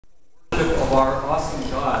of our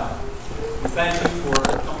awesome God. We thank you for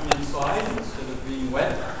coming inside instead of being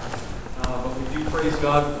wet. But we do praise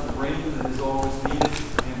God for the rain that is always needed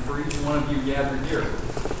and for each one of you gathered here.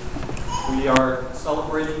 We are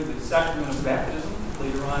celebrating the sacrament of baptism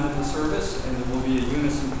later on in the service, and there will be a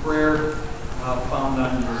unison prayer found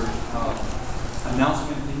on your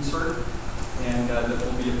announcement insert, and that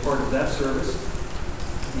will be a part of that service.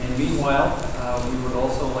 And meanwhile, we would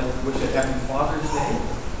also like to wish a happy Father's Day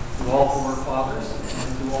to all of our fathers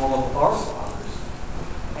and to all of our fathers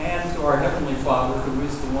and to our Heavenly Father, who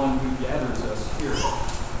is the one who gathers us here.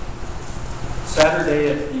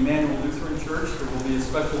 Saturday at the Emmanuel Lutheran Church, there will be a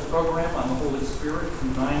special program on the Holy Spirit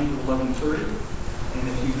from 9 to 11:30. And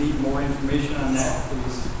if you need more information on that,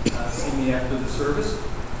 please see me after the service.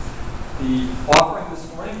 The offering this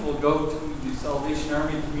morning will go to the Salvation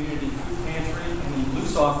Army Community Food Pantry. Any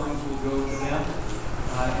loose offerings will go to them.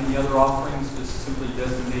 Any other offerings, just simply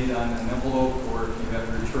designate on an envelope, or if you have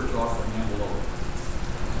your church offering envelope.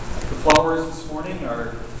 The flowers this morning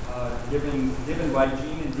are given by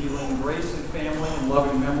Jean and Deelan Grace and family in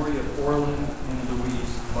loving memory of Orlin and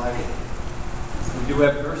Louise Bible. We do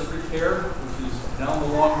have nursery care, which is down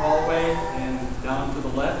the long hallway and down to the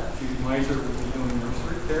left. Judy Miser will be doing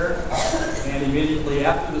nursery care. And immediately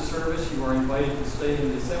after the service, you are invited to stay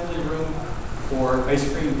in the assembly room for ice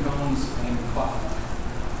cream cones and coffee.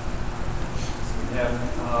 We have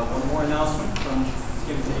one more announcement from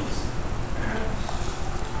Kim Hayes.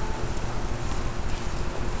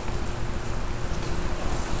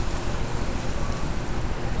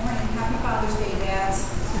 Good morning. Happy Father's Day, Dads.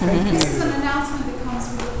 This is an announcement that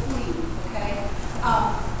comes with a plea, okay?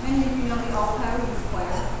 Many of you know the All-Power Youth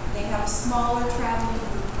Choir. They have a smaller traveling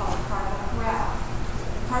group called the Cardinal Chorale.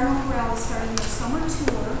 The Cardinal Chorale is starting their summer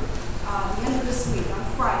tour the end of this week on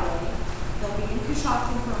Friday. They'll be in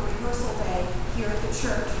Coshocton for a rehearsal day here at the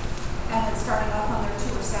church, and then starting off on their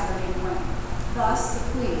tour Saturday morning. Thus, the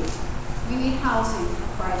plea: we need housing for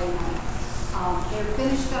Friday night. They're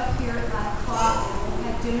finished up here at 9 o'clock. They will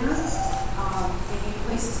have dinner. They need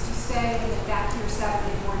places to stay, and then back here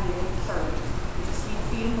Saturday morning at 8:30. We just need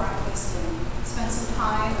feed and breakfast and spend some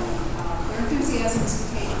time. And their enthusiasm is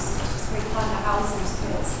contagious. It's just great fun to house those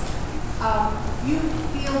kids. If you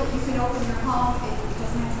feel that you can open your home, it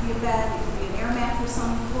doesn't have to be a bed. It can be an air mattress on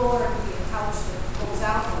the floor. It can be a couch that pulls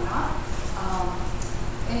out or not.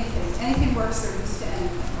 Anything works. They're used to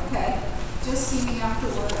anything. Okay. Just see me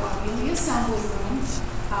afterward. I'll be in the assembly room.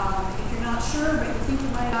 If you're not sure, but you think you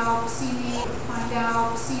might out, see me, find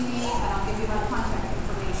out, see me, and I'll give you my contact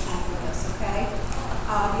information for this, okay?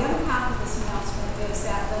 The other half of this announcement is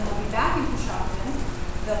that then we'll be back in Coshocton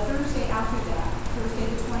the Thursday after that, Thursday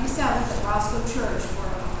the 27th at Roscoe Church for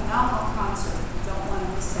a phenomenal concert. You don't want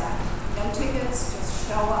to miss that. No tickets, just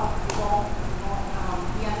show up. You won't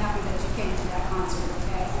be unhappy that you came to that concert,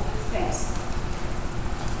 okay? Thanks.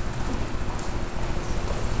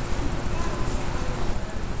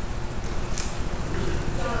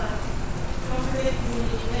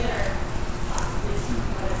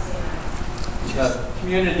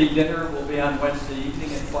 Community dinner will be on Wednesday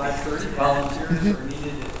evening at 5:30. Volunteers are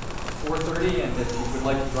needed at 4:30, and if you would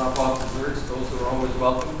like to drop off desserts, those are always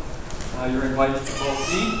welcome. You're invited to both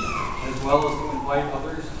eat, as well as to invite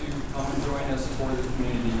others to come and join us for the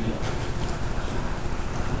community meal.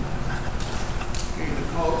 Okay, the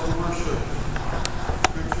call to worship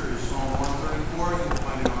scripture is Psalm 134. You can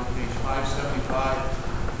find it on page 575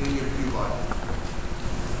 in your pew Bible.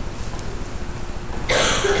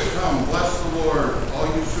 Come, bless the Lord, all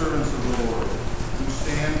you servants of the Lord, who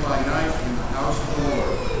stand by night in the house of the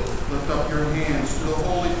Lord. Lift up your hands to the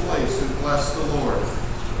holy place and bless the Lord.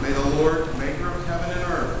 May the Lord, maker of heaven and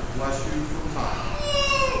earth, bless you from time.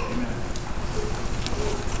 Amen.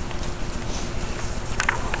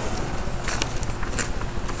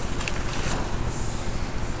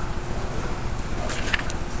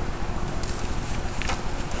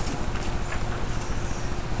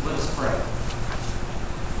 Let us pray.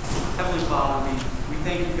 Heavenly Father, we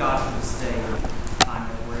thank you, God, for this day and time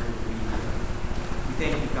that we're able to be here. We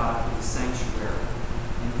thank you, God, for the sanctuary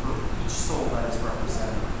and for each soul that is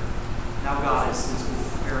represented here. Now, God, as we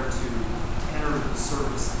prepare to enter the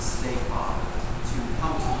service this day, Father, to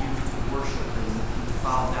come to you to worship and to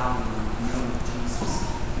bow down in the name of Jesus,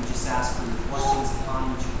 we just ask for your blessings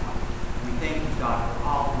upon each one. We thank you, God, for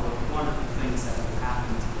all of the wonderful things that have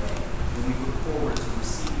happened today, and we look forward to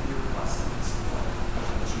receiving your blessings.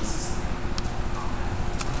 In Jesus' name,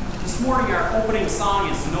 amen. This morning, our opening song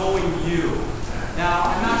is Knowing You.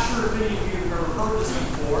 Now, I'm not sure if any of you have ever heard this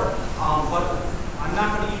before, but I'm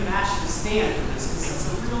not going to even ask you to stand for this, because it's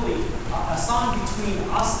a song between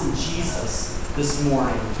us and Jesus. this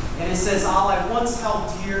morning. And it says, all I once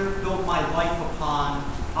held dear, built my life upon,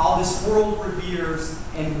 all this world reveres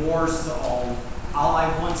and wars to own. All I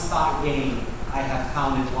once thought gain, I have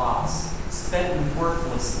counted loss, spent and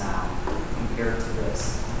worthless now, compared to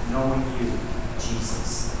this, knowing you,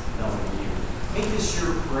 Jesus, knowing you. Make this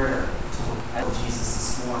your prayer to Jesus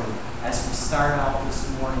this morning as we start out this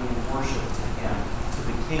morning in worship to Him, to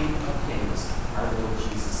the King of Kings, our Lord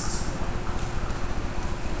Jesus this morning.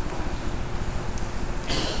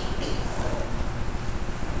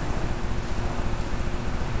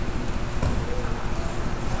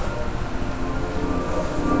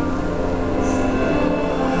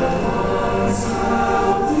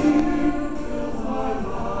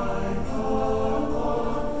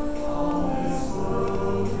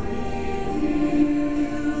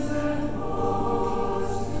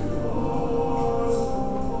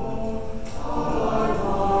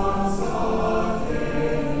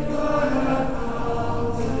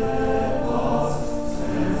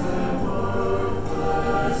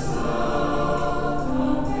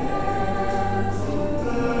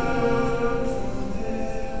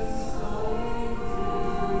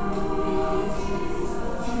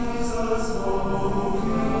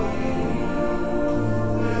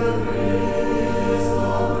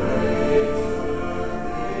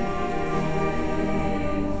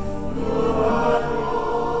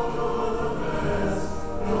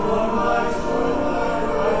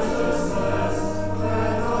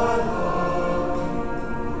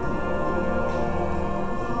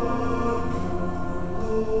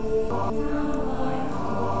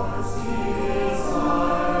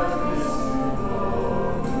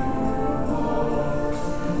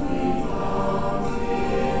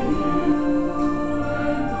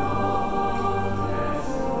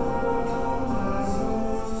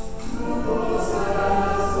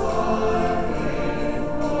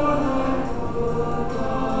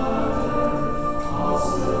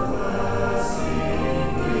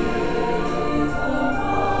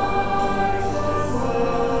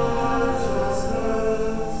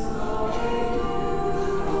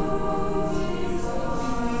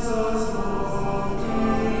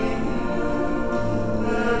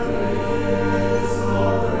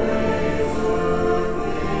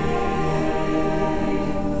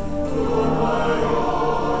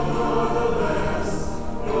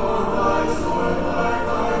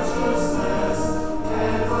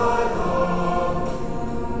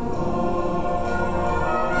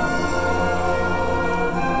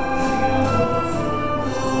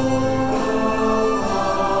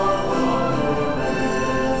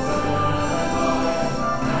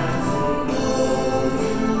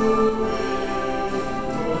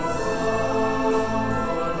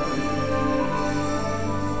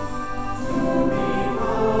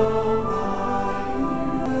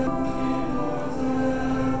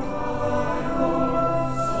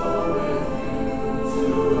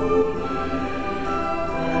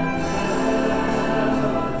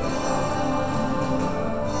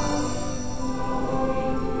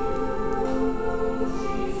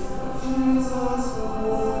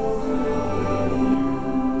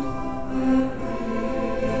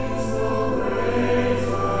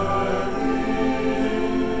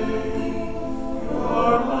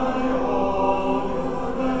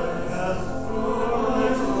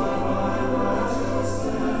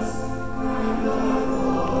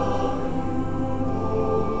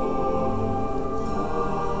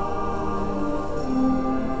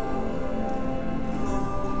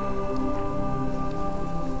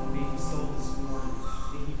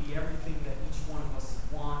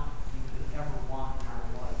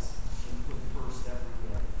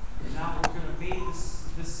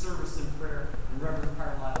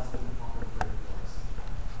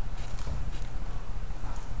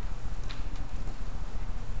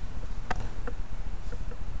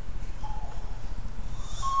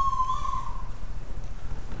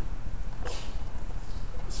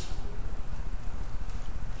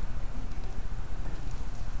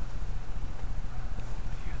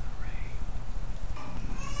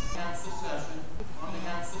 On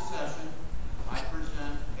behalf of the session, I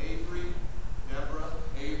present Avery, Deborah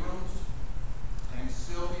Abrams, and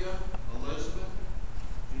Sylvia Elizabeth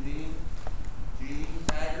Jean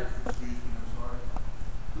Taggart,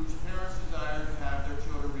 whose parents desire to have their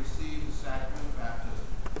children receive the sacrament of baptism.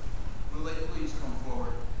 Will they please come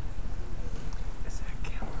forward? Is that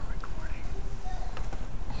camera recording?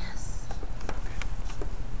 Yes. Okay.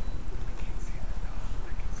 I can't see the dog.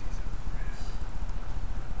 I can see some grass.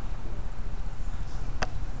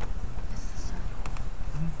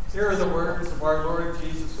 Here are the words of our Lord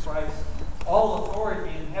Jesus Christ. All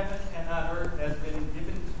authority in heaven and on earth has been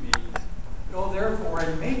given to me. Go therefore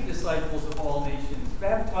and make disciples of all nations,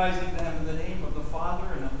 baptizing them in the name of the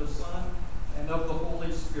Father and of the Son and of the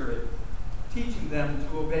Holy Spirit, teaching them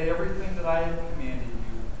to obey everything that I have commanded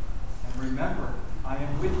you. And remember, I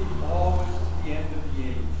am with you always to the end of the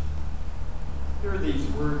age. Hear these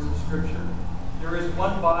words of Scripture. There is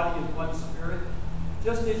one body and one Spirit,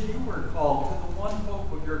 just as you were called to the one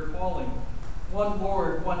hope of your calling, one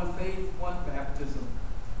Lord, one faith, one baptism,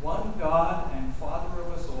 one God and Father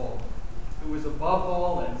of us all, who is above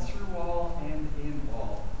all and through all and in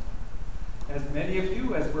all. As many of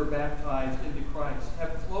you as were baptized into Christ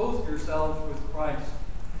have clothed yourselves with Christ.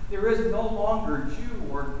 There is no longer Jew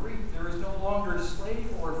or Greek. There is no longer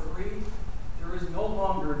slave or free. There is no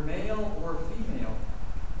longer male or female.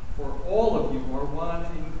 For all of you are one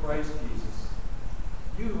in Christ Jesus.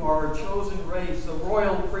 You are a chosen race, a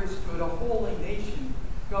royal priesthood, a holy nation,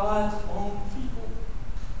 God's own people,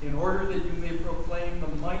 in order that you may proclaim the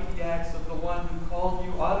mighty acts of the one who called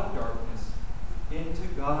you out of darkness into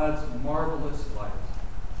God's marvelous light.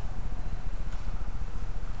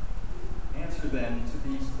 Answer then to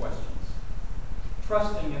these questions.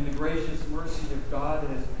 Trusting in the gracious mercy of God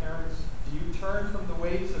as parents, do you turn from the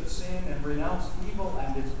ways of sin and renounce evil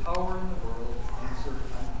and its power in the world? Answer,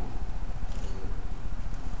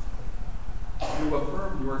 I do. You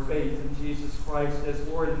affirm your faith in Jesus Christ as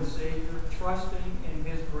Lord and Savior, trusting in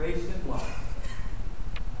his grace and love.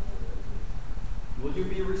 Will you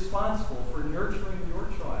be responsible for nurturing your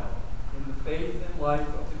child in the faith and life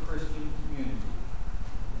of the Christian community?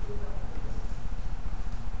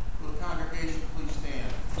 Will the congregation please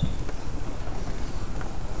stand?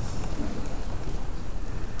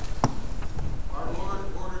 Our Lord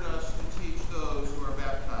ordered us to teach those who are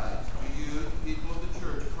baptized. Do you, the people of the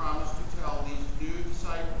church, promise to tell these new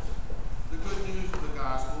disciples the good news of the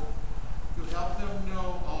gospel, to help them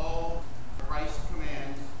know all Christ's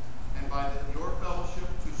commands, and by your fellowship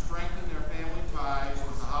to strengthen their family ties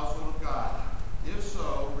with the household of God? If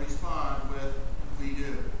so, respond with, we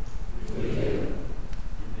do. We do. You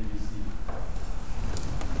may be seated.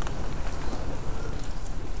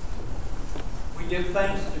 We give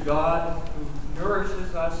thanks to God who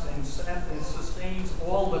nourishes us and sustains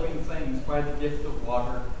all living things by the gift of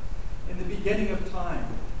water. In the beginning of time,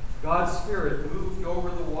 God's Spirit moved over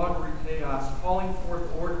the watery chaos, calling forth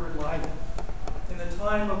order and life. In the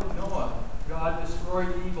time of Noah, God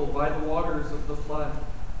destroyed evil by the waters of the flood,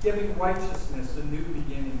 giving righteousness a new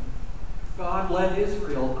beginning. God led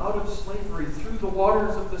Israel out of slavery through the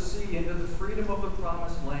waters of the sea into the freedom of the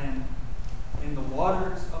promised land. In the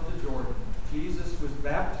waters of the Jordan, Jesus was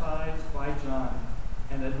baptized by John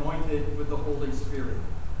and anointed with the Holy Spirit.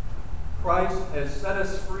 Christ has set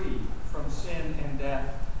us free from sin and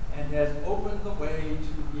death and has opened the way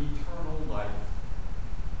to eternal life.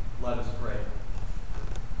 Let us pray.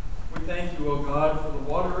 We thank you, O God, for the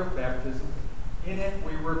water of baptism. In it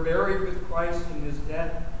we were buried with Christ in his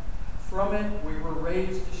death. From it we were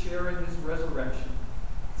raised to share in his resurrection.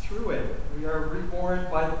 Through it we are reborn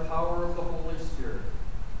by the power of the Holy Spirit.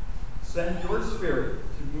 Send your Spirit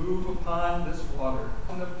to move upon this water,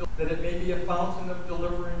 that it may be a fountain of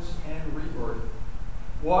deliverance and rebirth.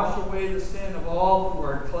 Wash away the sin of all who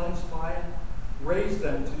are cleansed by it. Raise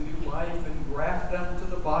them to new life and graft them to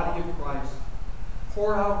the body of Christ.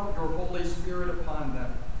 Pour out your Holy Spirit upon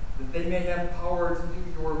them, that they may have power to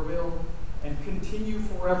do your will and continue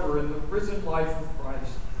forever in the risen life of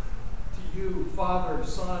Christ. To you, Father,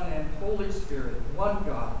 Son, and Holy Spirit, one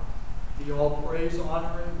God, be all praise,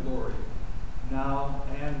 honor, and glory, now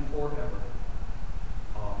and forever.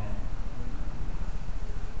 Amen.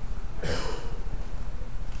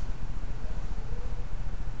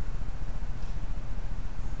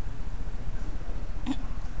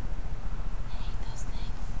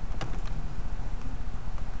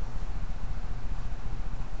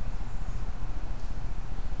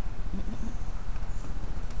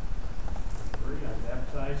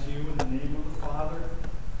 You in the name of the Father,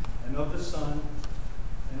 and of the Son,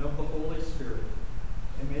 and of the Holy Spirit.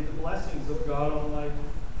 And may the blessings of God Almighty,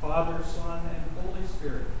 Father, Son, and Holy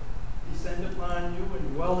Spirit descend upon you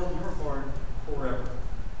and dwell in your heart forever.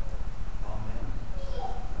 Amen.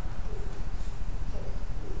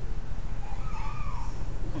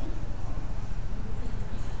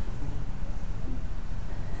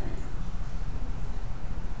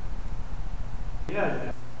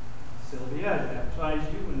 Sylvia, I baptize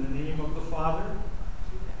you in the name of the Father,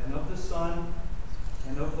 and of the Son,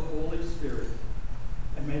 and of the Holy Spirit.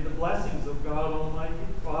 And may the blessings of God Almighty,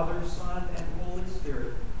 Father, Son, and Holy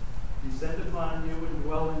Spirit descend upon you and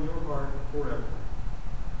dwell in your heart forever.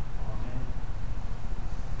 Amen.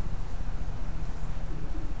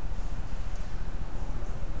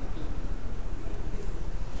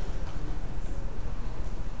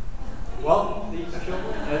 welcome these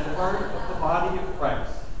children as part of the body of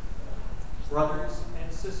Christ, brothers and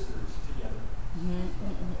sisters together.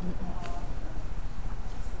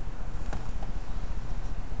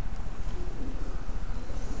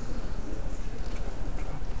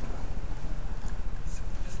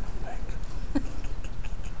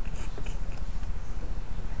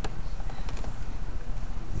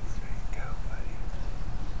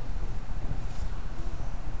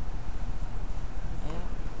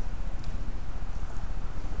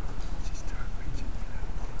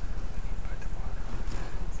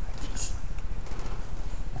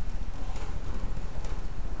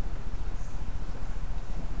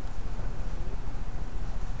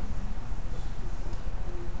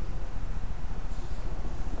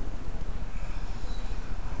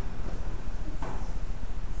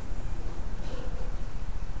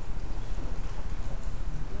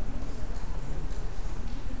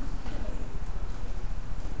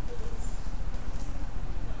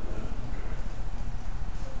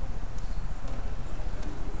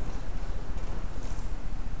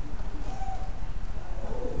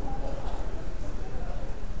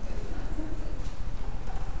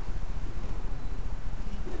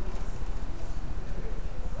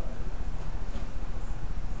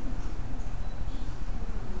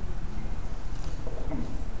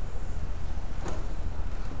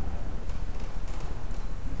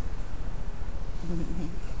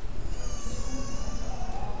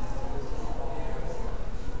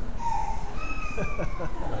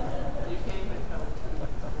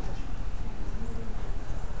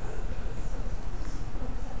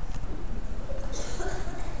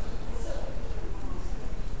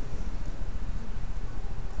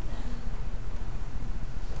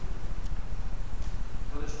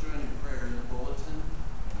 Let us join in prayer in the bulletin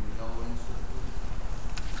and the yellowing circle.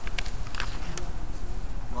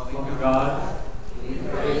 Loving God, we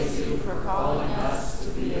praise you for calling us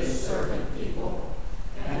to be a servant people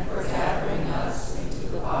and for gathering us into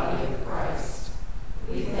the body of Christ.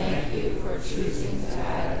 We thank you for choosing to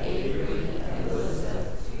add Avery and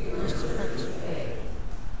Elizabeth to your church of faith.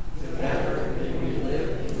 Together we live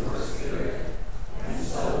in your spirit and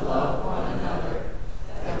so love one another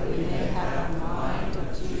that we may have the mind of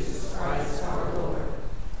Jesus Christ our Lord,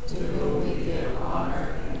 to whom we give honor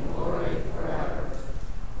and glory forever.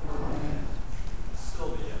 Amen.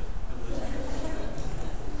 Sylvia,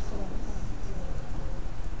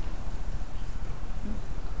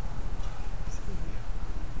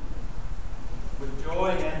 with joy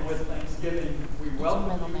and with thanksgiving, we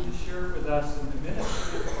welcome you to share with us in the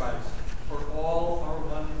ministry of Christ, for all are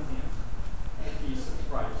one in Him. The peace of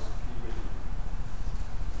Christ be with you.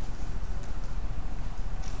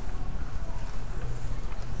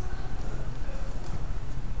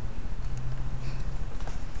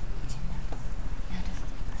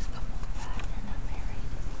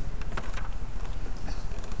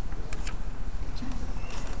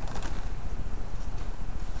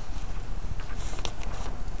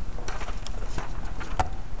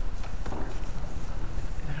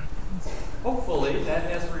 Hopefully, that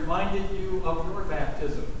has reminded you of your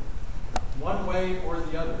baptism, one way or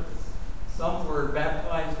the other. Some were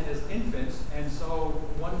baptized as infants, and so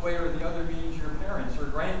one way or the other means your parents or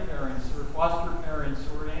grandparents or foster parents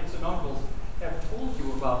or aunts and uncles have told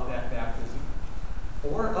you about that baptism.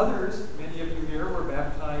 Or others, many of you here, were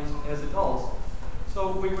baptized as adults.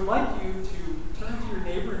 So we would like you to turn to your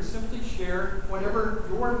neighbor and simply share whatever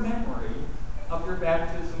your memory of your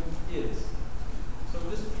baptism is. So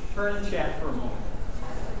just turn and chat for a moment.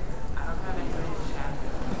 I don't have anybody to chat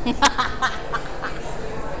with.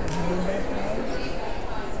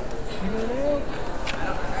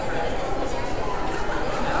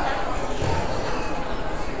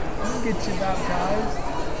 Get you baptized.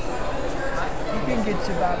 You can get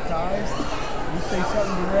you baptized. You say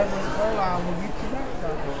something to Reverend Carlisle, we'll get you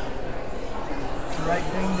baptized. It's the right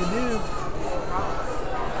thing to do.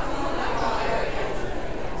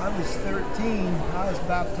 I was 13. I was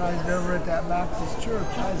baptized over at that Baptist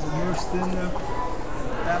church. I was immersed in the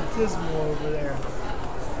baptismal over there.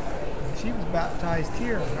 And she was baptized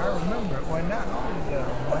here, and I remember it wasn't that long ago,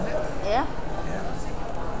 wasn't it? Yeah. Yeah.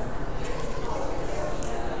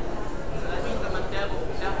 That means I'm a devil.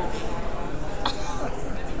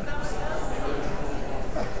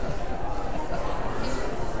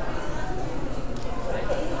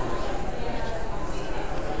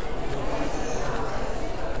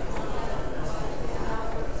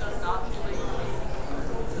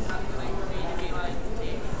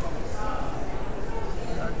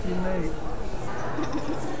 Not too late.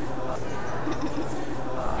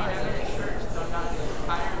 I'm in a church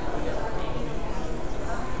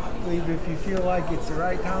believe if you feel like it's the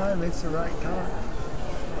right time, it's the right time.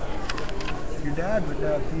 Your dad would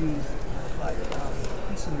know if he was like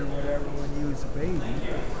listened or whatever when he was a baby.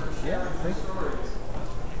 Yeah, I think.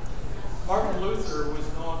 Martin Luther was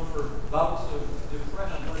known for bouts of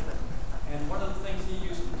depression, and one of the things he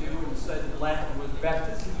used to do and said in Latin was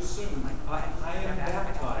 "Baptismus sum," I am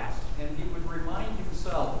baptized, and he would remind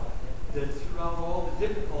himself that throughout all the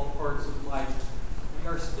difficult parts of life, we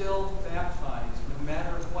are still baptized no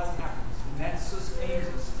matter what happens, and that sustains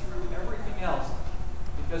us through everything else,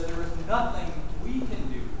 because there is nothing we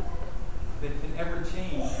can do that can ever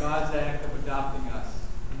change God's act of adopting us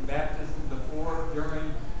in baptism before,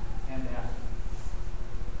 during, and after.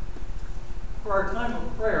 For our time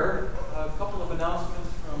of prayer, a couple of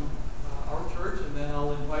announcements from our church, and then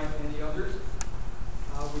I'll invite any others.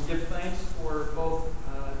 We give thanks for both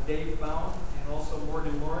Dave Bound and also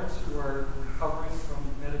Morgan Lawrence, who are recovering from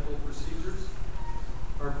medical procedures.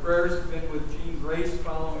 Our prayers have been with Gene Grace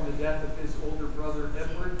following the death of his older brother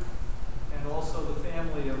Edward, and also the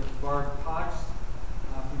family of Barb Cox,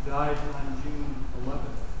 who died on June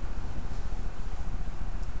 11th.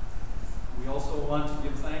 We also want to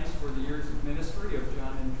give thanks for the years of ministry of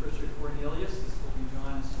John and Tricia Cornelius. This will be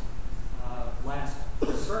John's last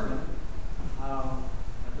sermon,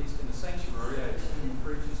 at least in the sanctuary. I assume he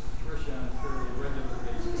preaches to Tricia on a fairly regular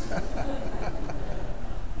basis.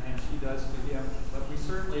 And she does to him. But we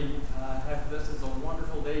certainly have this as a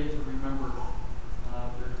wonderful day to remember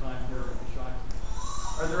their time here at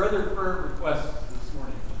Coshocton. Are there other prayer requests this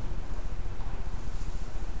morning?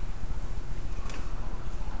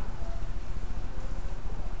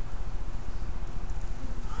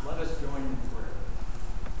 Let us join in prayer.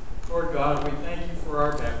 Lord God, we thank you for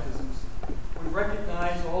our baptisms. We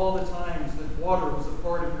recognize all the times that water was a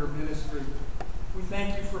part of your ministry. We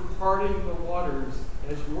thank you for parting the waters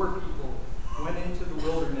as your people went into the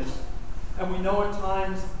wilderness. And we know at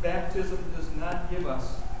times baptism does not give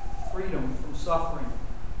us freedom from suffering,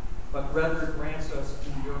 but rather grants us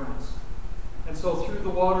endurance. And so through the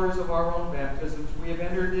waters of our own baptisms, we have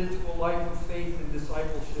entered into a life of faith and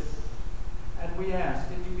discipleship. And we ask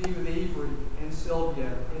that you be with Avery and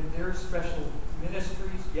Sylvia in their special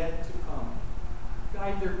ministries yet to come.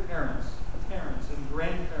 Guide their parents and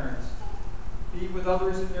grandparents. Be with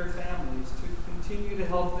others in their families to continue to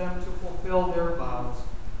help them to fulfill their vows.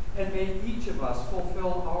 And may each of us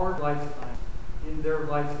fulfill our lifetime in their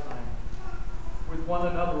lifetime. With one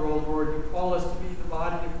another, O Lord, you call us to be the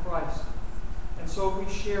body of Christ. And so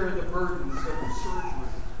we share the burdens of surgery,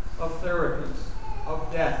 of therapies,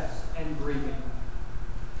 of deaths, and grieving.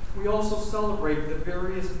 We also celebrate the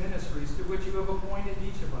various ministries to which you have appointed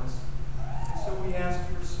each of us. And so we ask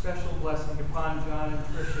your special blessing upon John and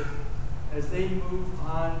Tricia as they move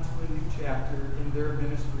on to a new chapter in their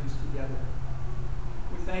ministries together.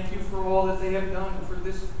 We thank you for all that they have done for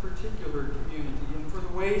this particular community and for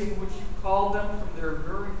the ways in which you called them from their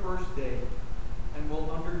very first day and will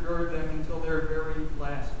undergird them until their very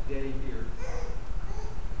last day here.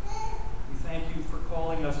 We thank you for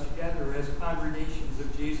calling us together as congregations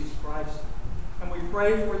of Jesus Christ, and we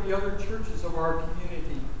pray for the other churches of our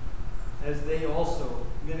community as they also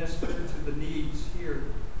minister to the needs here.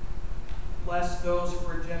 Bless those who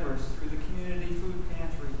are generous through the community food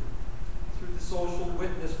pantry, through the social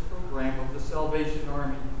witness program of the Salvation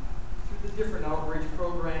Army, through the different outreach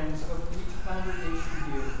programs of each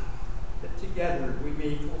congregation here, that together we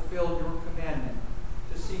may fulfill your commandment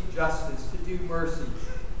to seek justice, to do mercy,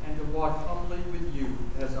 and to walk humbly with you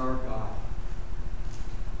as our God.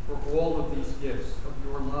 For all of these gifts of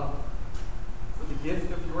your love, for the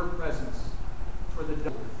gift of your presence, for the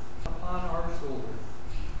dove upon our shoulder,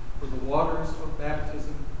 for the waters of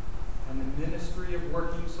baptism and the ministry of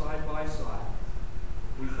working side by side,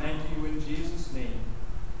 we thank you in Jesus' name,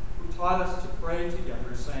 who taught us to pray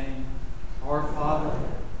together, saying, Our Father,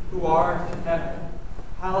 who art in heaven,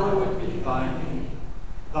 hallowed be thy name.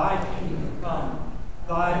 Thy kingdom come,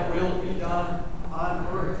 thy will be done on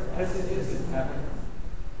earth as it is in heaven.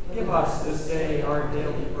 Give us this day our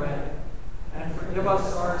daily bread, and forgive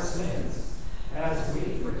us our sins, as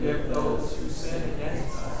we forgive those who sin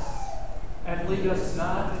against us. And lead us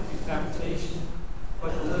not into temptation,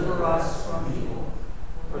 but deliver us from evil.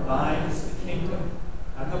 For thine is the kingdom,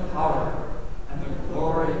 and the power, and the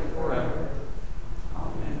glory forever.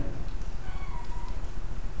 Amen.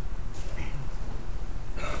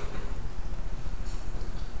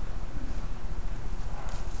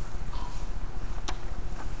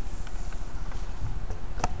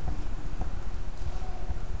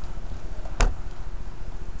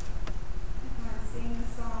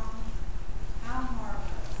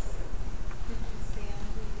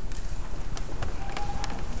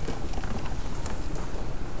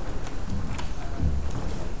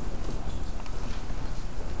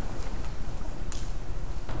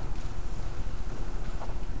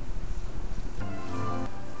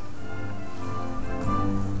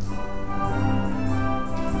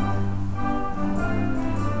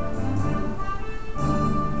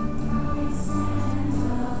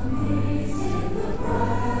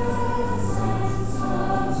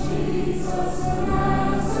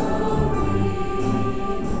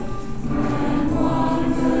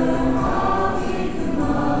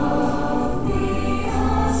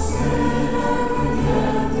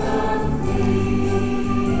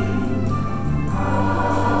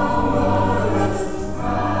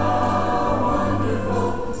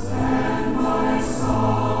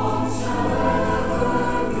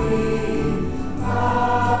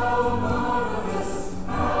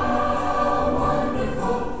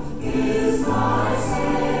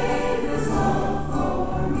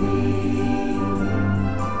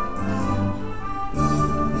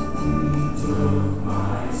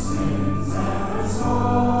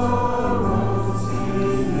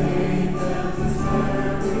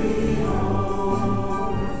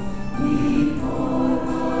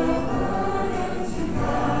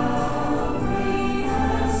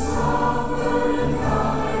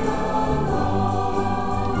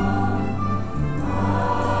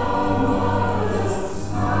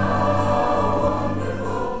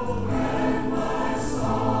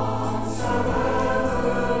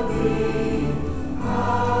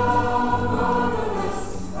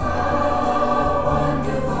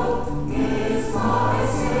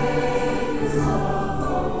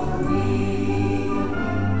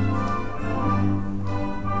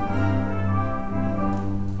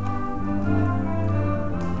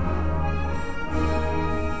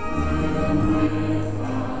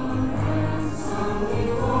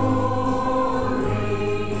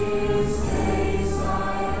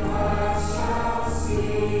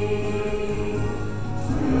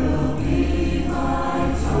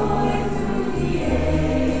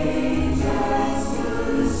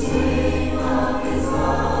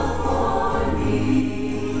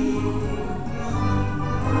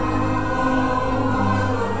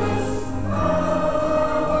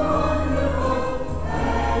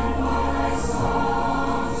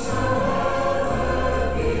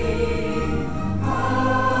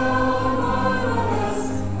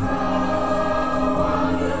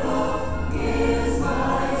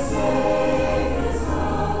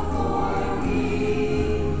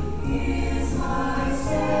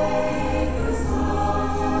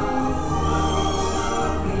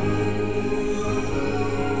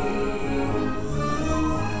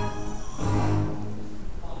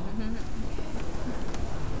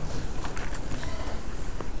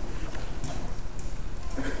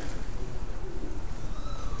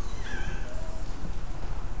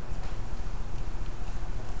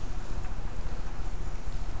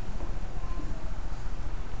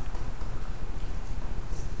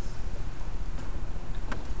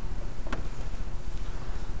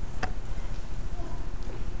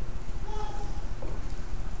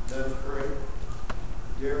 Let us pray.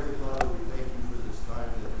 Dear Heavenly Father, we thank you for this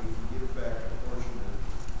time that we can give back a portion of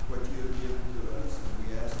what you have given to us. And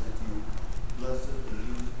we ask that you bless it and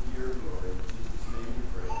use it to your glory. In Jesus' name we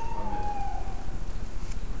pray.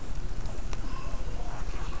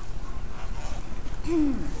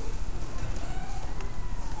 Amen.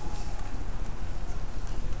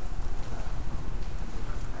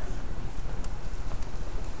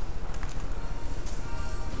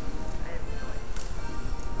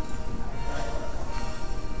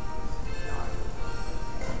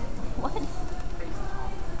 What?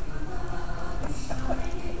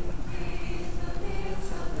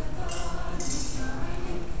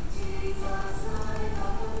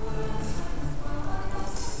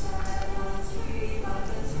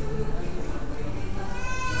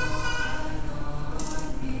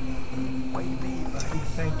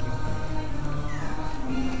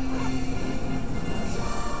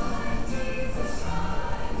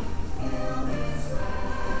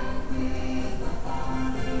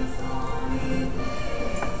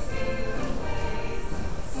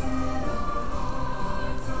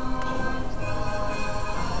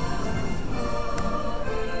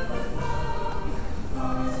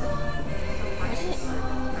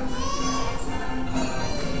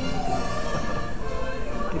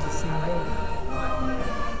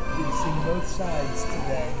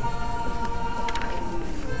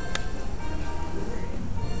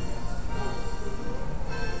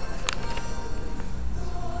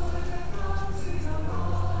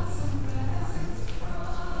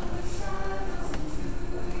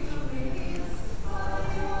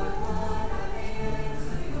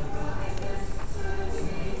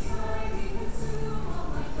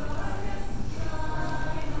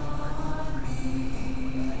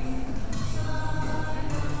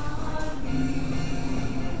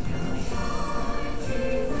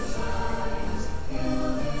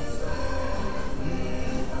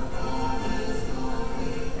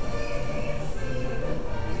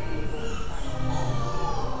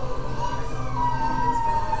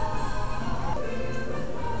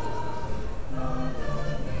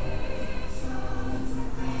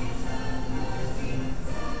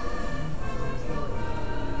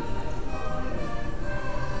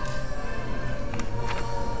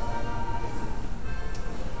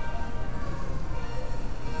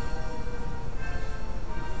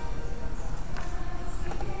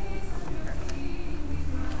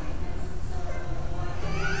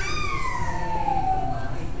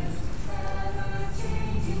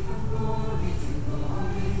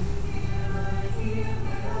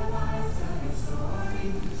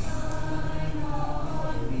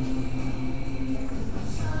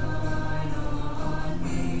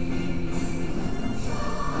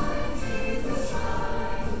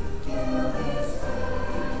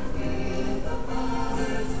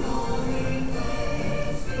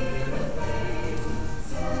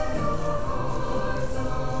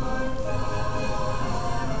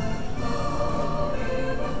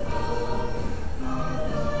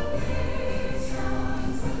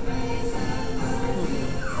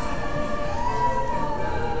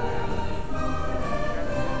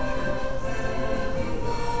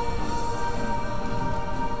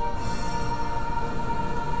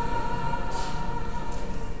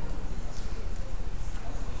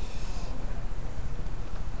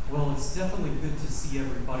 it's definitely good to see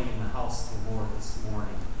everybody in the house of the Lord this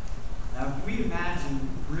morning. Now, if we imagine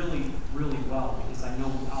really, really well, because I know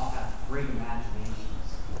we all have great imaginations,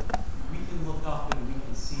 we can look up and we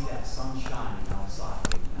can see that sun shining outside,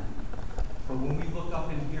 amen? But when we look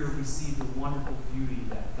up in here, we see the wonderful beauty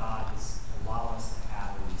that God has allowed us to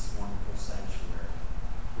have in this wonderful sanctuary.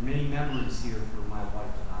 There are many memories here for my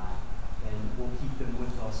wife and I, and we'll keep them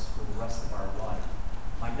with us for the rest of our life.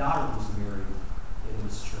 My daughter was married in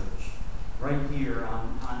this church, right here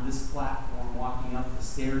on this platform, walking up the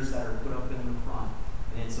stairs that are put up in the front.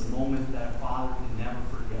 And it's a moment that a father can never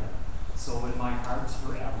forget. So in my hearts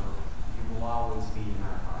forever, you will always be in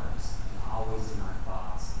our hearts, and always in our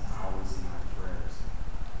thoughts, and always in our prayers.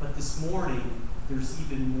 But this morning, there's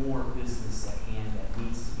even more business at hand that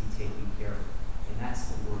needs to be taken care of, and that's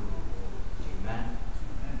the word of the Lord. Amen?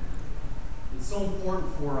 It's so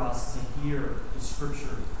important for us to hear the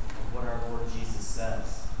scripture of what our Lord Jesus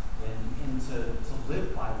says, and to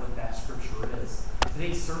live by what that scripture is.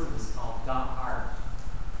 Today's service is called Got Heart.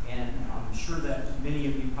 And I'm sure that many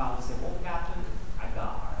of you probably say, well, Captain, I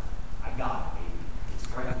got heart. I got it, baby. It's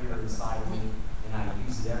right here inside me, and I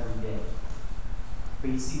use it every day.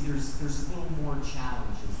 But you see, there's a little more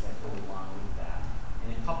challenges that go along with that.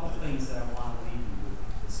 And a couple things that I want to leave you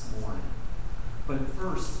with this morning. But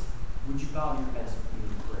first, would you bow your heads with me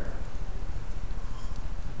in prayer?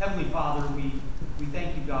 Heavenly Father, we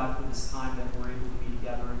thank you, God, for this time that we're able to be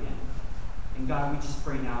together again. And God, we just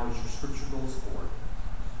pray now as your scripture goes forth,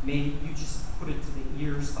 may you just put it to the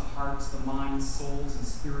ears, the hearts, the minds, souls, and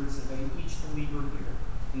spirits of each believer here.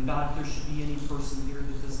 And God, if there should be any person here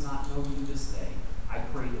that does not know you this day, I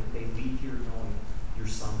pray that they leave here knowing your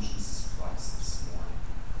Son, Jesus Christ, this morning.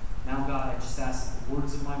 Now, God, I just ask that the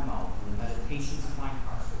words of my mouth and the meditations of my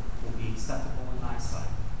heart will be acceptable in thy sight.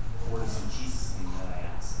 For it is in Jesus' name that I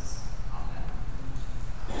ask this.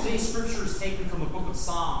 Amen. Today's scripture is taken from the book of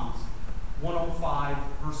Psalms, 105,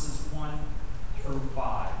 verses 1 through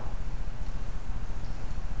 5.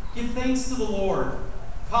 Give thanks to the Lord.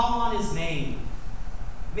 Call on his name.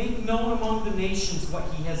 Make known among the nations what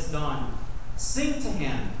he has done. Sing to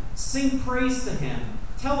him. Sing praise to him.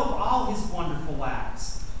 Tell of all his wonderful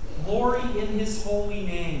acts. Glory in his holy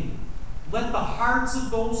name. Let the hearts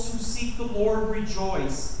of those who seek the Lord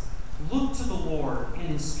rejoice. Look to the Lord in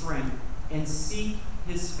his strength and seek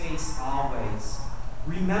his face always.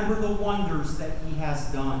 Remember the wonders that he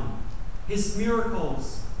has done, his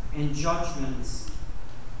miracles and judgments.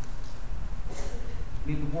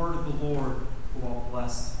 May the word of the Lord go out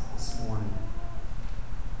blessed this morning.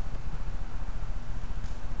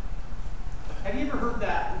 Have you ever heard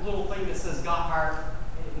that little thing that says got heart,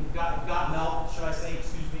 got milk, should I say,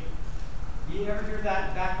 excuse me? You ever hear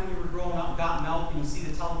that back when you were growing up, got milk, and you see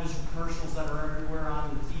the television commercials that are everywhere on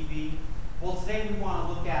the TV? Well, today we want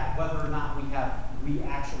to look at whether or not we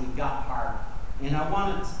actually got heart. And I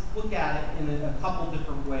want to look at it in a couple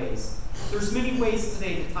different ways. There's many ways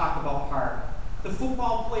today to talk about heart. The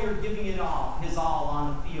football player giving it all, his all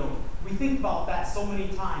on the field. We think about that so many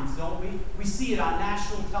times, don't we? We see it on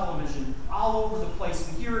national television, all over the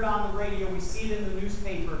place. We hear it on the radio. We see it in the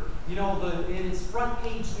newspaper. You know, in its front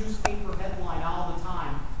page newspaper headline all the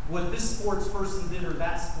time, what this sports person did or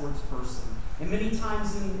that sports person. And many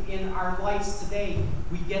times in our lives today,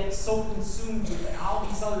 we get so consumed with all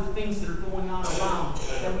these other things that are going on around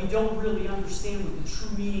that we don't really understand what the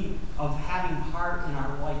true meaning of having heart in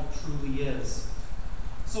our life truly is.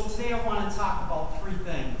 So today I want to talk about three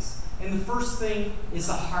things. And the first thing is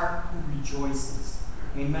a heart who rejoices.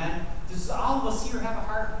 Amen? Does all of us here have a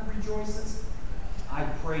heart who rejoices? I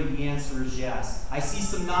pray the answer is yes. I see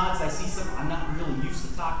some nods. I'm not really used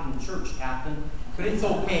to talking in church, Captain. But it's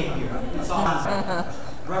okay here. It's all right.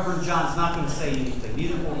 Reverend John's not going to say anything.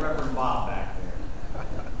 Neither will Reverend Bob back there.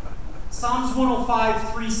 Psalms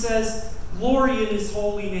 105:3 says, Glory in his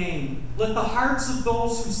holy name. Let the hearts of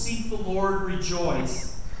those who seek the Lord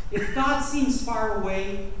rejoice. If God seems far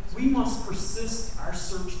away, we must persist our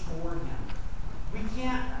search for him. We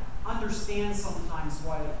can't understand sometimes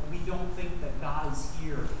why we don't think that God is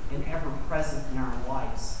here and ever present in our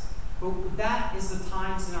lives. But that is the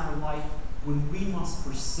times in our life when we must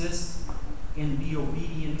persist and be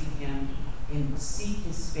obedient to him and seek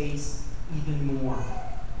his face even more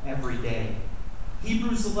every day.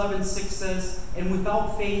 Hebrews 11:6 says, And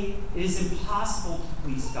without faith it is impossible to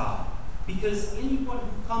please God, because anyone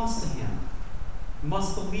who comes to him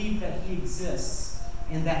must believe that he exists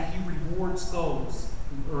and that he rewards those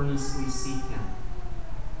who earnestly seek him.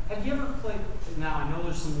 Have you ever played, now I know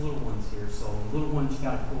there's some little ones here, so little ones, you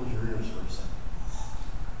got to close your ears for a second.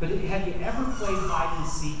 But have you ever played hide and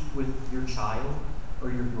seek with your child?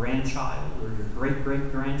 or your grandchild or your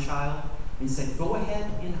great-great-grandchild and said, go ahead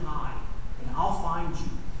and hide, and I'll find you.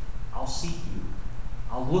 I'll seek you.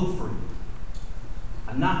 I'll look for you.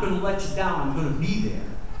 I'm not going to let you down. I'm going to be there.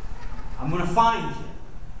 I'm going to find you.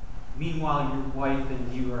 Meanwhile, your wife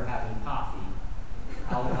and you are having coffee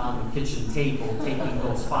out on the kitchen table, taking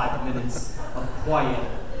those 5 minutes of quiet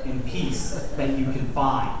and peace that you can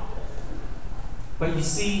find. But you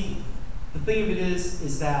see, the thing of it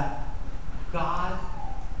is that God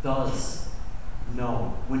does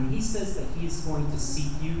know. When He says that He is going to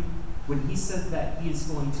seek you, when He says that He is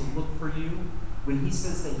going to look for you, when He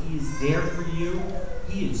says that He is there for you,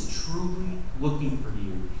 He is truly looking for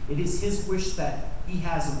you. It is His wish that He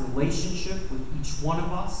has a relationship with each one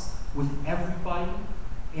of us, with everybody,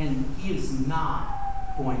 and He is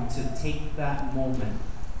not going to take that moment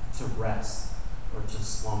to rest or to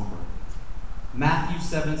slumber. Matthew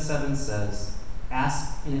 7:7 says,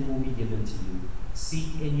 ask and it will be given to you.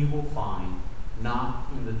 Seek and you will find. Knock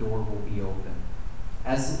and the door will be open.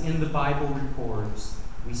 As in the Bible records,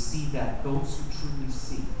 we see that those who truly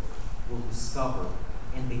seek will discover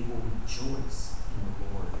and they will rejoice in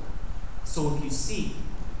the Lord. So if you seek,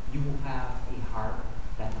 you will have a heart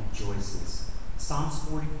that rejoices. Psalms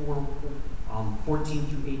 44, 14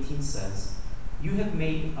 through 18 says, you have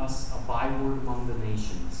made us a byword among the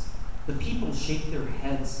nations. The people shake their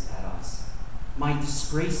heads at us. My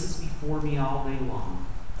disgrace is before me all day long,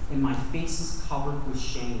 and my face is covered with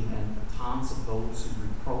shame and the taunts of those who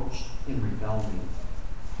reproach and rebel me.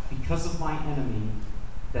 Because of my enemy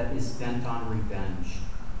that is bent on revenge,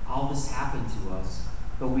 all this happened to us.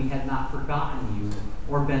 Though we had not forgotten you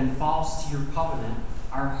or been false to your covenant,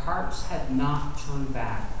 our hearts had not turned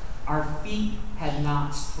back. Our feet had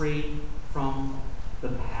not strayed from the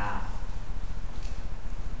path.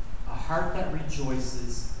 A heart that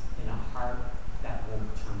rejoices and a heart that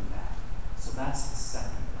won't turn back. So that's the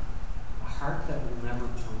second one. A heart that will never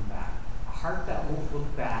turn back. A heart that won't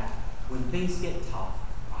look back when things get tough.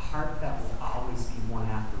 A heart that will always be one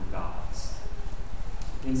after God's.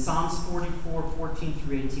 In Psalms 44, 14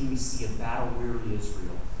 through 18, we see a battle-weary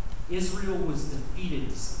Israel. Israel was defeated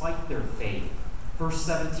despite their faith. Verse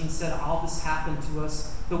 17 said, all this happened to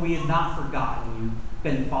us, though we had not forgotten you,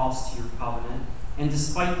 been false to your covenant. And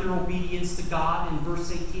despite their obedience to God, in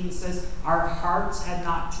verse 18 it says, our hearts had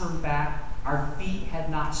not turned back, our feet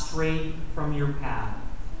had not strayed from your path.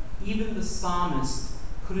 Even the psalmist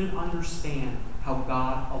couldn't understand how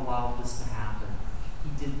God allowed this to happen.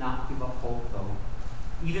 He did not give up hope, though.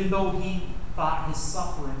 Even though he thought his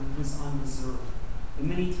suffering was undeserved. And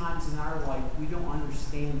many times in our life, we don't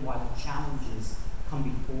understand why the challenges come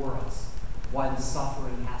before us, why the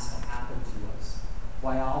suffering has to happen to us,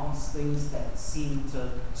 why all these things that seem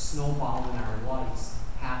to snowball in our lives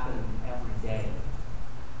happen every day.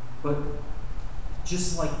 But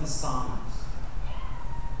just like the psalmist,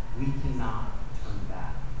 we cannot turn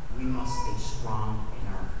back. We must stay strong in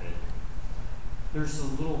our faith. There's a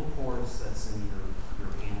little chorus that's in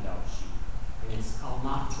your handout sheet, and it's, I'll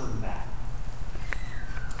not turn back.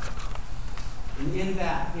 And in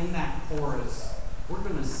that chorus, we're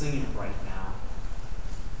going to sing it right now.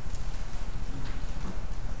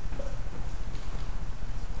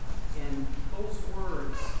 And those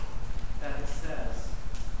words that it says,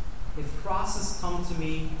 if crosses come to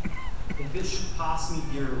me, if it should cost me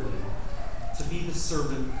dearly, to be the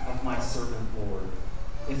servant of my servant Lord.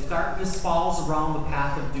 If darkness falls around the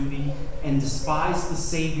path of duty and despise the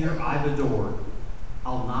Savior I've adored,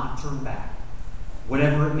 I'll not turn back.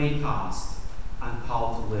 Whatever it may cost, I'm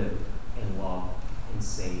called to live and love and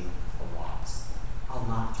save the lost. I'll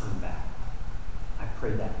not turn back. I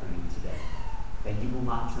pray that for you today, that you will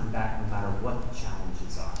not turn back no matter what the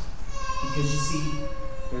challenges are. Because you see,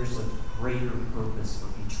 there's a greater purpose for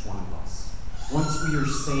each one of us. Once we are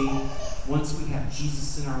saved, once we have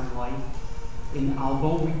Jesus in our life, and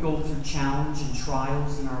although we go through challenge and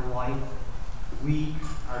trials in our life, we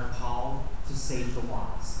are called to save the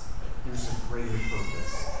lost. There's a greater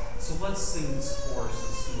purpose. So let's sing this chorus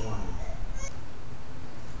this morning.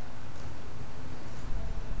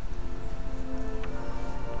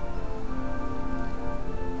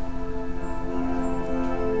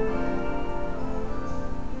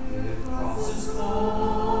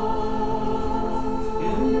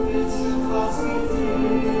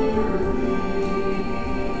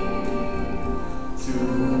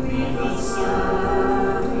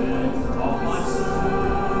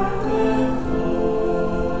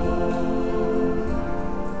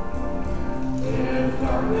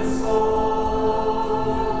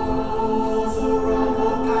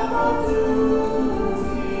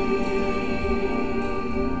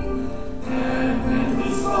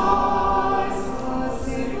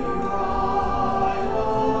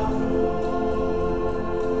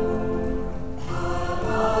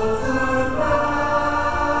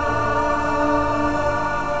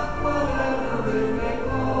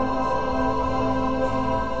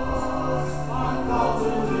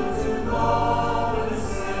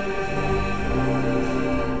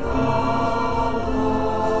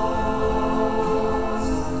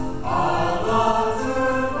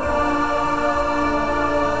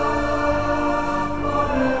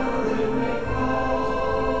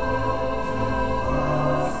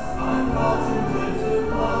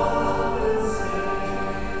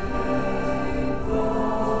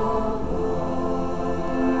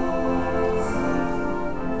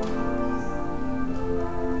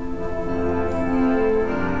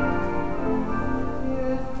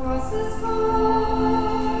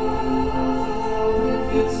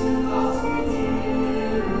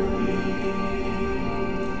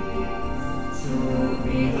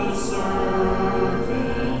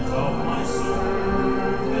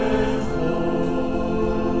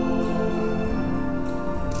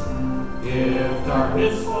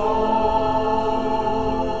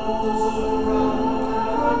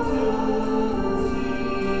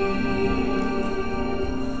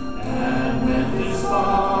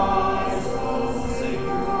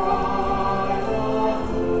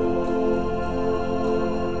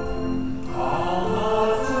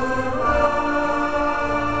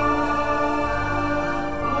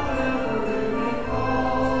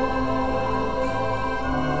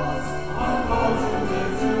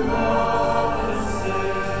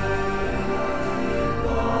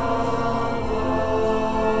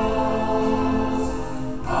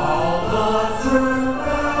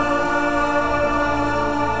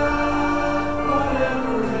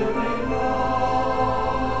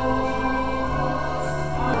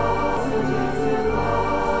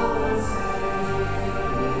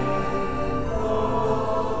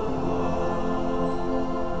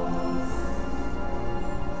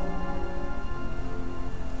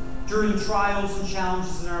 trials and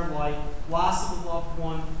challenges in our life, loss of a loved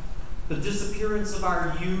one, the disappearance of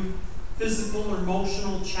our youth, physical or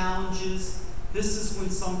emotional challenges, this is when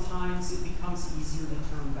sometimes it becomes easier to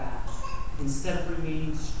turn back instead of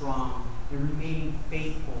remaining strong and remaining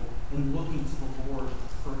faithful and looking to the Lord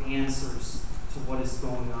for answers to what is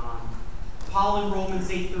going on. Paul in Romans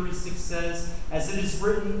 8:36 says, as it is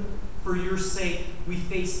written, for your sake we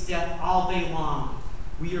face death all day long.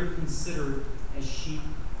 We are considered as sheep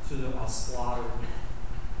to the slaughter.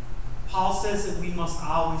 Paul says that we must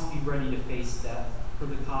always be ready to face death for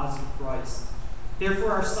the cause of Christ.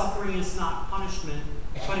 Therefore, our suffering is not punishment,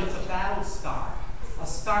 but it's a battle scar, a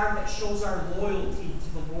scar that shows our loyalty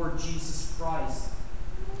to the Lord Jesus Christ.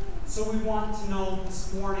 So we want to know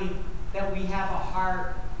this morning that we have a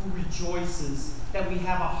heart who rejoices, that we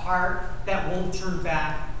have a heart that won't turn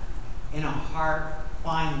back, and a heart,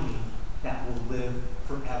 finally, that will live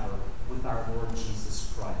forever with our Lord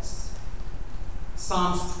Jesus Christ.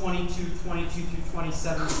 Psalms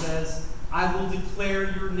 22:22-27 says, I will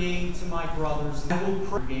declare your name to my brothers. I will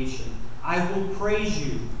praise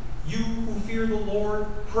you. You who fear the Lord,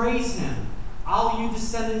 praise him. All you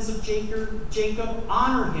descendants of Jacob,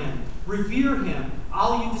 honor him. Revere him,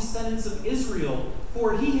 all you descendants of Israel.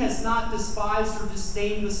 For he has not despised or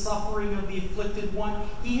disdained the suffering of the afflicted one.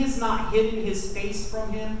 He has not hidden his face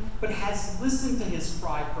from him, but has listened to his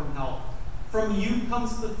cry from help. From you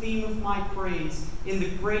comes the theme of my praise in the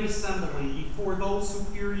great assembly. Before those who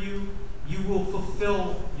fear you, you will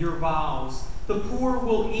fulfill your vows. The poor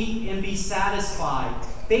will eat and be satisfied.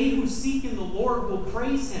 They who seek in the Lord will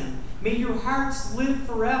praise him. May your hearts live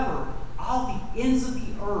forever. All the ends of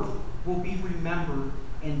the earth will be remembered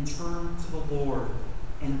and turn to the Lord,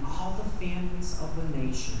 and all the families of the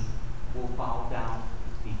nation will bow down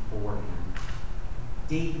before him.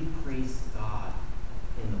 David praised God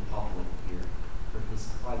in the public here for his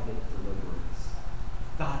private deliverance.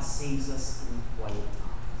 God saves us in quiet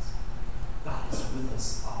times. God is with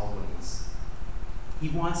us always. He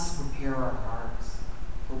wants to prepare our hearts,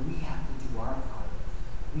 but we have to do our part.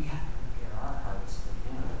 We have to prepare our hearts for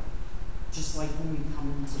him. Just like when we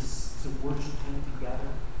come into to worship him together,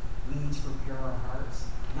 we need to prepare our hearts,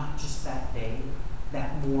 not just that day,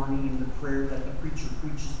 that morning in the prayer that the preacher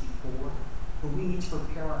preaches before, but we need to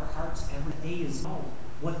prepare our hearts every day as know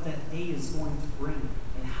what that day is going to bring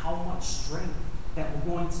and how much strength that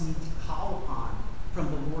we're going to need to call upon from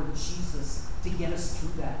the Lord Jesus to get us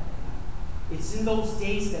through that day. It's in those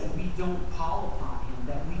days that we don't call upon him,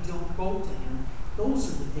 that we don't go to him. Those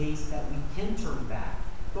are the days that we can turn back.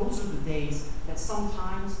 Those are the days that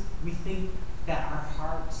sometimes we think that our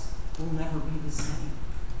hearts will never be the same.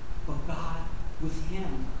 But God, with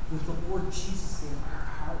him, with the Lord Jesus there, our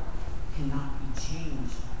heart cannot be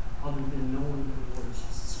changed other than knowing the Lord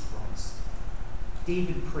Jesus Christ.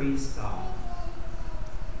 David praised God.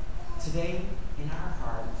 Today, in our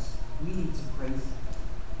hearts, we need to praise him.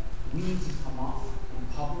 We need to come up in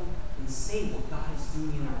public and say what God is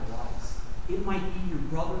doing in our lives. It might be your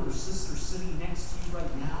brother or sister sitting next to you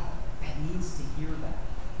right now that needs to hear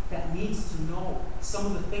that needs to know some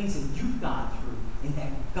of the things that you've gone through and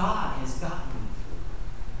that God has gotten you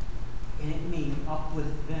through. And it may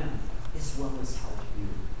uplift them as well as help you.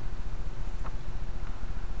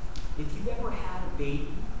 If you've ever had a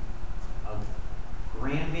baby, a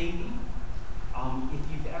grandbaby, if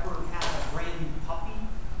you've ever had a brand new puppy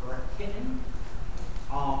or a kitten,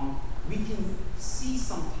 we can see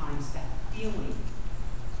sometimes that feeling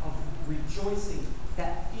of rejoicing,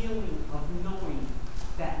 that feeling of knowing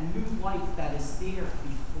that new life that is there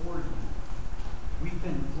before you. We've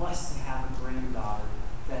been blessed to have a granddaughter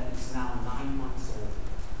that is now 9 months old.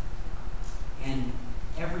 And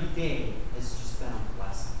every day has just been a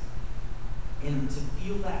blessing. And to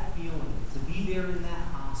feel that feeling, to be there in that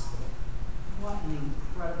hospital, what an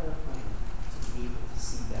incredible thing to be able to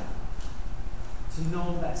see that. To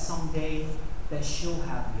know that someday that she'll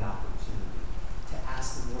have the opportunity to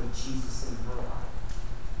ask the Lord Jesus in her heart.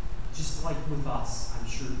 Just like with us, I'm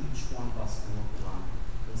sure each one of us can look around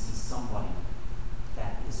and see somebody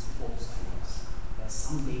that is close to us, that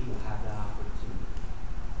someday will have that opportunity,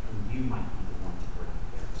 and you might be the one to bring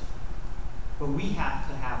it there to. But we have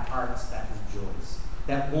to have hearts that rejoice,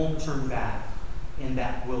 that won't turn back, and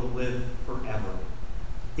that will live forever.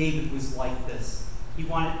 David was like this. He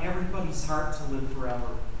wanted everybody's heart to live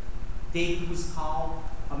forever. David was called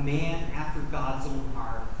a man after God's own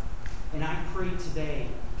heart. And I pray today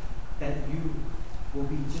that you will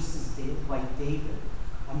be just as like David,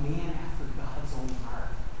 a man after God's own heart,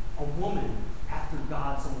 a woman after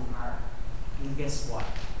God's own heart. And guess what?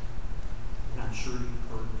 And I'm sure you've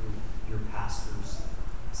heard your pastors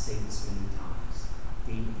say this many times.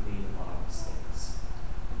 David made a lot of mistakes,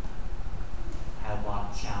 had a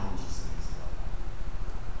lot of challenges in his life.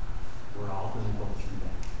 We're all going to go through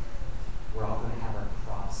that. We're all going to have our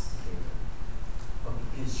cross to bear. But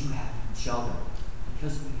because you have each other,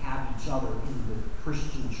 because we have each other in the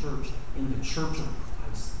Christian church, in the church of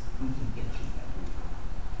Christ, we can get through that.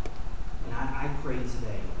 And I pray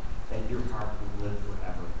today that your heart will live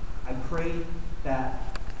forever. I pray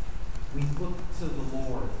that we look to the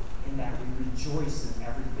Lord and that we rejoice in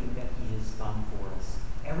everything that He has done for us.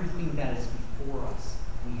 Everything that is before us,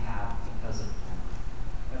 we have because of Him.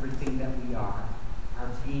 Everything that we are, our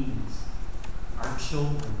beings, our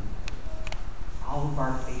children, all of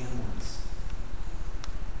our families.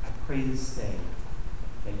 I pray this day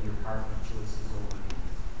that your heart rejoices over Him,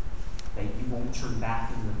 that you won't turn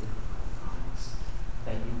back in the difficult times,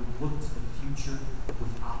 that you will look to the future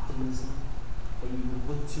with optimism, that you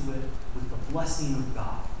will look to it with the blessing of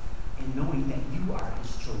God, and knowing that you are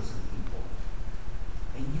His chosen people,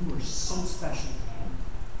 that you are so special to Him,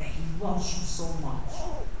 that He loves you so much,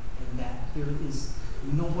 and that there is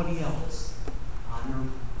nobody else on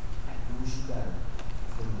earth that knows you better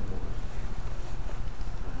than the Lord.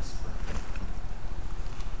 Let us pray.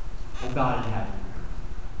 Oh God in heaven,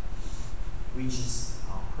 we just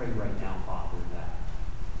pray right now, Father, that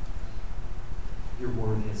your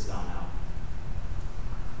word has gone out.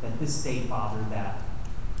 That this day, Father, that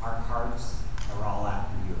our hearts are all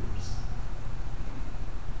after yours.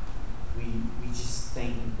 We just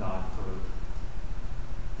thank you, God, for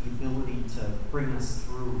the ability to bring us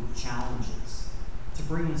through challenges, to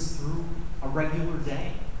bring us through a regular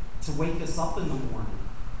day, to wake us up in the morning,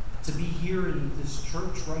 to be here in this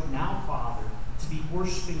church right now, Father, to be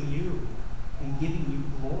worshiping you and giving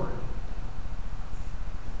you glory.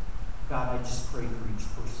 God, I just pray for each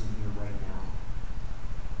person here right now.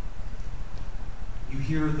 You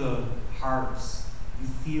hear the hearts, you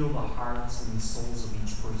feel the hearts and the souls of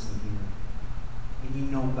each person here. And you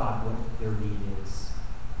know, God, what their need is.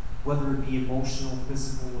 Whether it be emotional,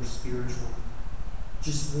 physical, or spiritual.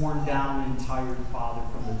 Just worn down and tired, Father,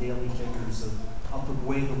 from the daily vigors of the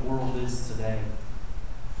way the world is today.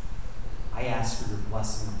 I ask for your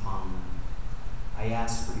blessing upon them. I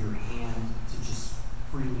ask for your hand to just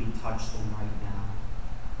freely touch them right now.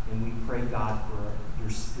 And we pray, God, for your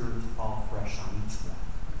Spirit to fall fresh on each one.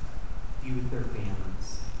 Be with their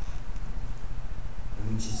families. And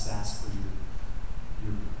we just ask for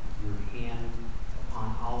your hand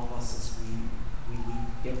upon all of us as we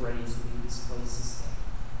get ready to leave this place this day.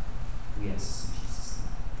 We ask this in Jesus'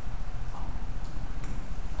 name.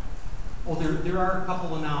 Amen. Oh, there are a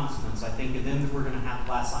couple announcements, I think, and then we're going to have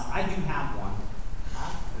last time. I do have one.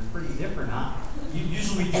 They're pretty different, huh?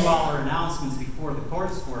 Usually we do all our announcements before the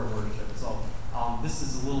Court Square worship, so this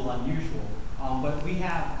is a little unusual. But we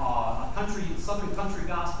have a Southern country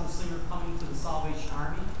gospel singer coming to the Salvation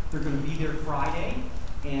Army. They're going to be there Friday,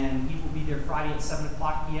 and he will be there Friday at 7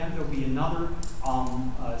 o'clock p.m. There will be another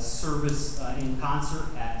service in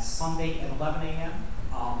concert at Sunday at 11 a.m.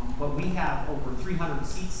 But we have over 300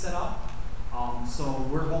 seats set up, so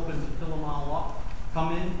we're hoping to fill them all up.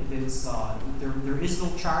 Come in. It's, there is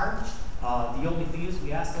no charge. The only thing is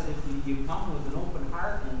we ask that if you come with an open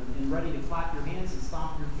heart and ready to clap your hands and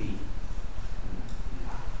stomp your feet.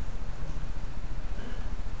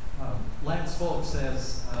 Lance Folks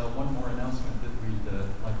has one more announcement that we'd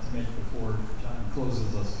like to make before John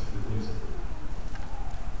closes us with music.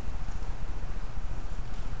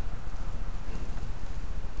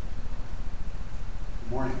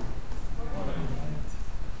 Good morning.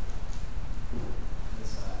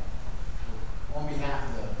 On behalf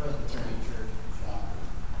of the Presbyterian Church of Coshocton,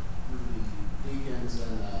 through the deacons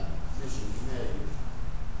and the mission committee,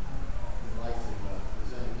 we'd like to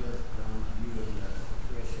present a gift to you and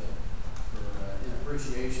Tricia in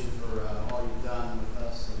appreciation for all you've done with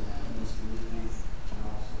us and in this community, and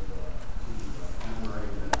also to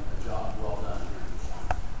commemorate a job well done here in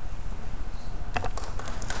Coshocton.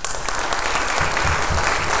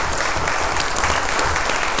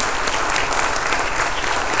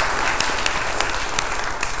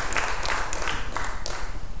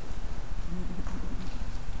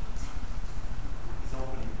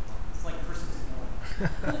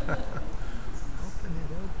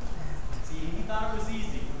 See, he thought it was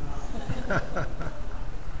easy.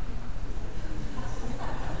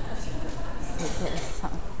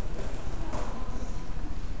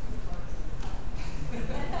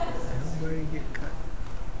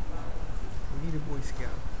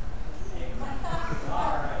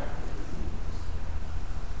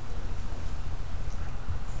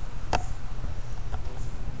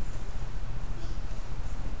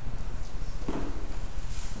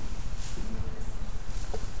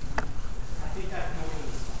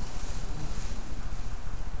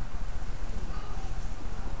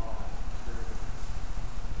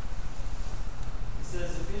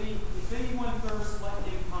 thirst, let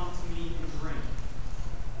him come to me and drink.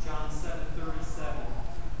 John 7:37.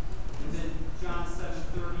 And then John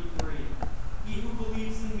 7:33. He who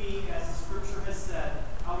believes in me, as the scripture has said,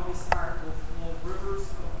 out of his heart will flow rivers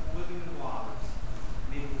of living waters.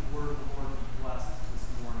 May the word of the Lord be blessed this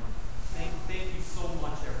morning. Thank you so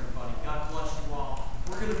much, everybody. God bless you all.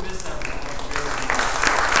 We're going to miss everyone very much.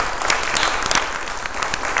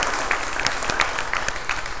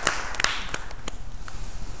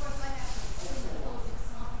 Of course, I have to close it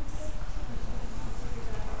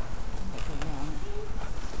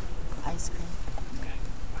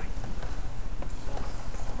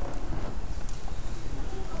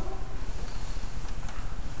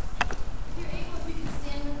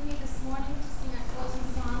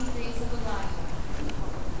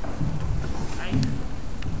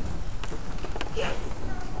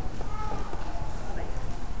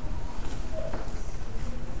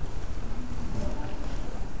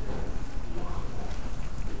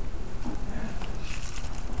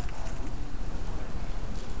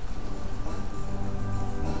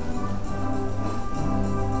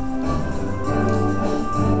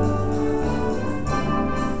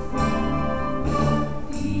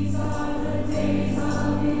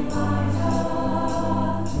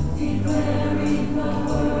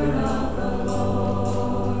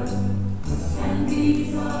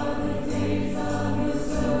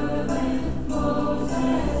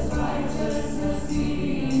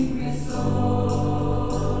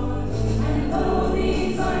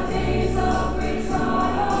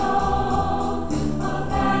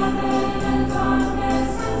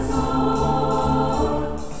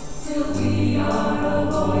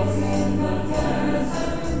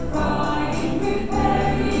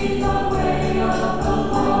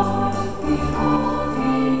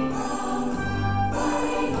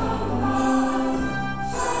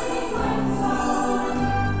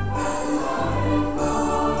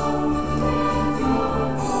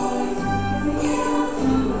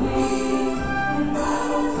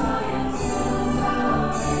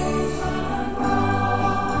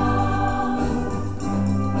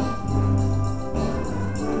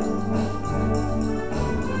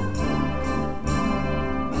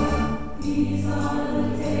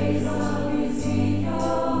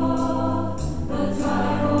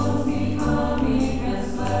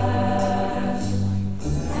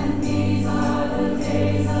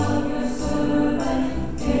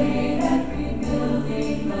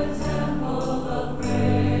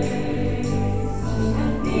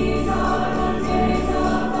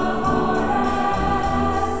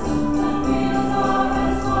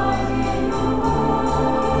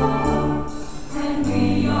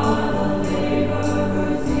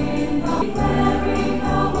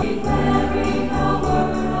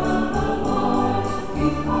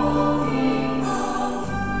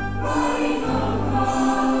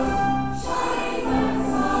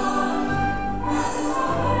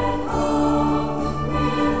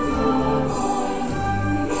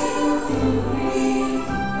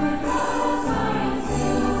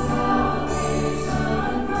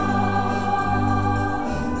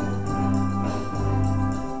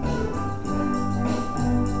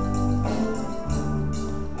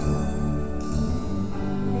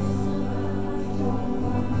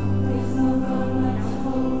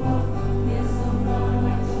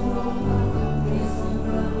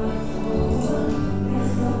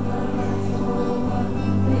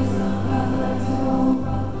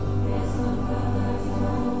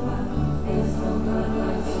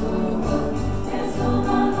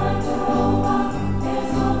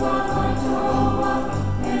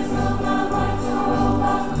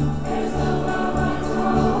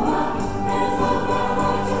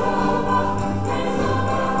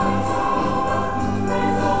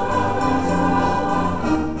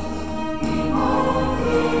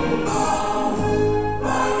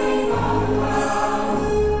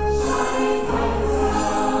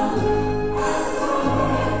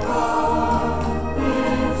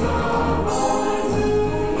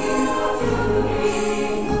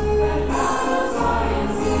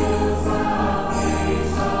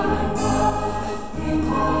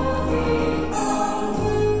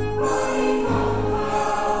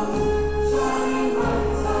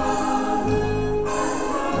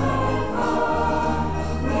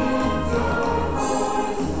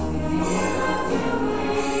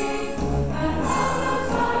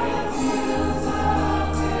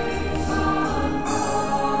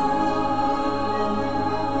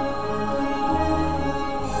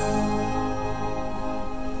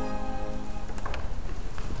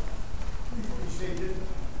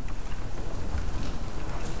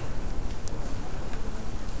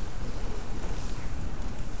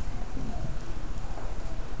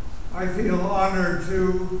I feel honored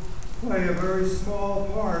to play a very small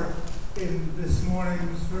part in this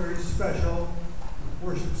morning's very special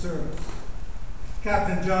worship service.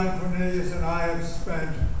 Captain John Cornelius and I have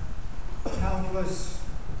spent countless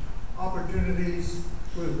opportunities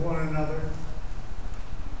with one another.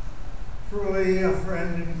 Truly a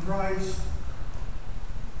friend in Christ,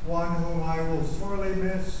 one whom I will sorely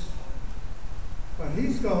miss, but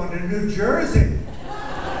he's going to New Jersey.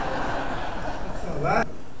 So that's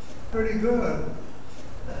pretty good.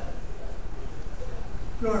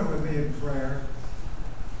 Join with me in prayer.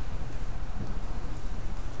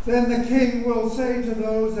 Then the King will say to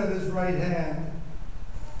those at his right hand,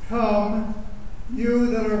 "Come,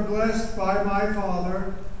 you that are blessed by my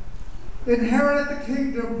Father, inherit the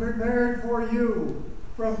kingdom prepared for you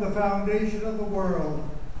from the foundation of the world.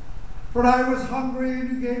 For I was hungry, and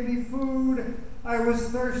you gave me food. I was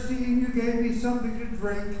thirsty, and you gave me something to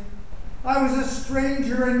drink. I was a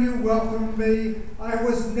stranger, and you welcomed me. I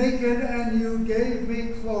was naked, and you gave me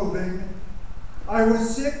clothing. I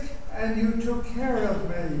was sick, and you took care of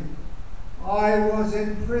me. I was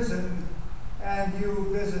in prison, and you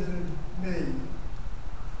visited me."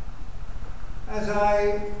 As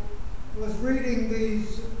I was reading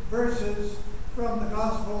these verses from the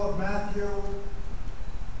Gospel of Matthew,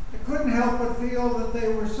 I couldn't help but feel that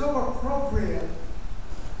they were so appropriate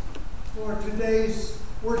for today's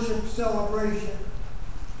worship celebration.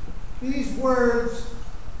 These words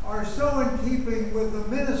are so in keeping with the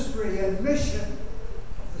ministry and mission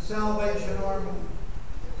of the Salvation Army.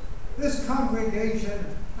 This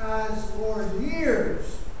congregation has for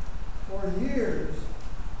years,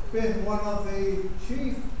 been one of the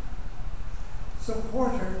chief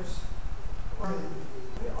supporters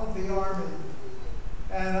of the Army.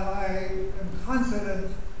 And I am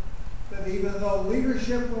confident that even though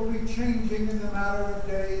leadership will be changing in the matter of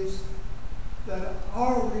days, that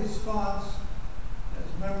our response as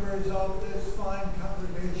members of this fine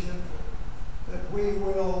congregation, that we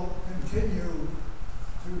will continue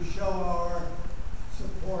to show our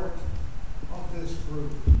support of this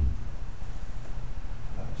group.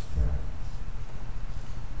 Let's pray.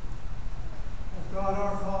 Oh God,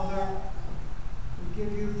 our Father, we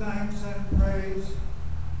give you thanks and praise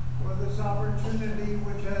for this opportunity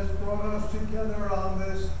which has brought us together on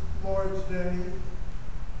this Lord's Day.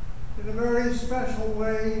 In a very special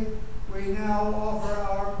way, we now offer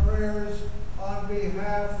our prayers on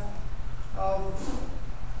behalf of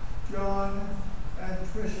John and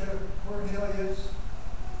Tricia Cornelius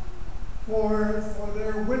for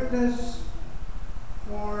their witness,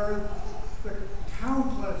 for the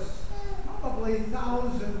countless, probably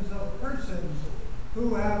thousands of persons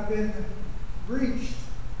who have been reached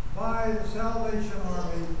by the Salvation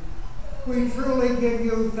Army. We truly give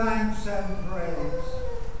you thanks and praise.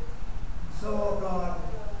 So, oh God,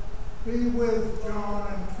 be with John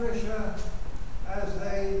and Tricia as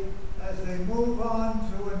they move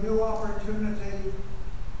on to a new opportunity.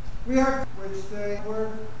 Which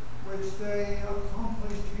they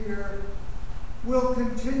accomplished here will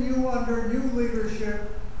continue under new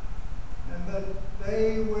leadership, and that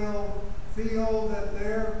they will feel that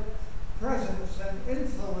their presence and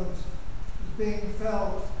influence is being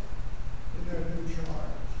felt in their new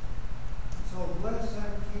charge. So bless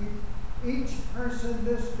and keep each person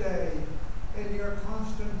this day in your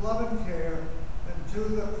constant love and care. And to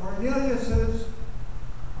the Corneliuses,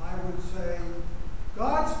 I would say,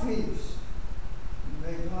 God's peace.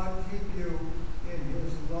 May God keep you in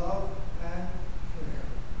his love and care.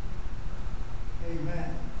 Amen.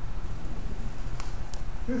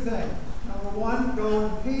 Two things. Number one, go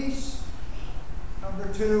in peace. Number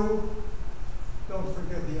two, don't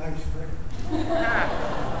forget the ice cream.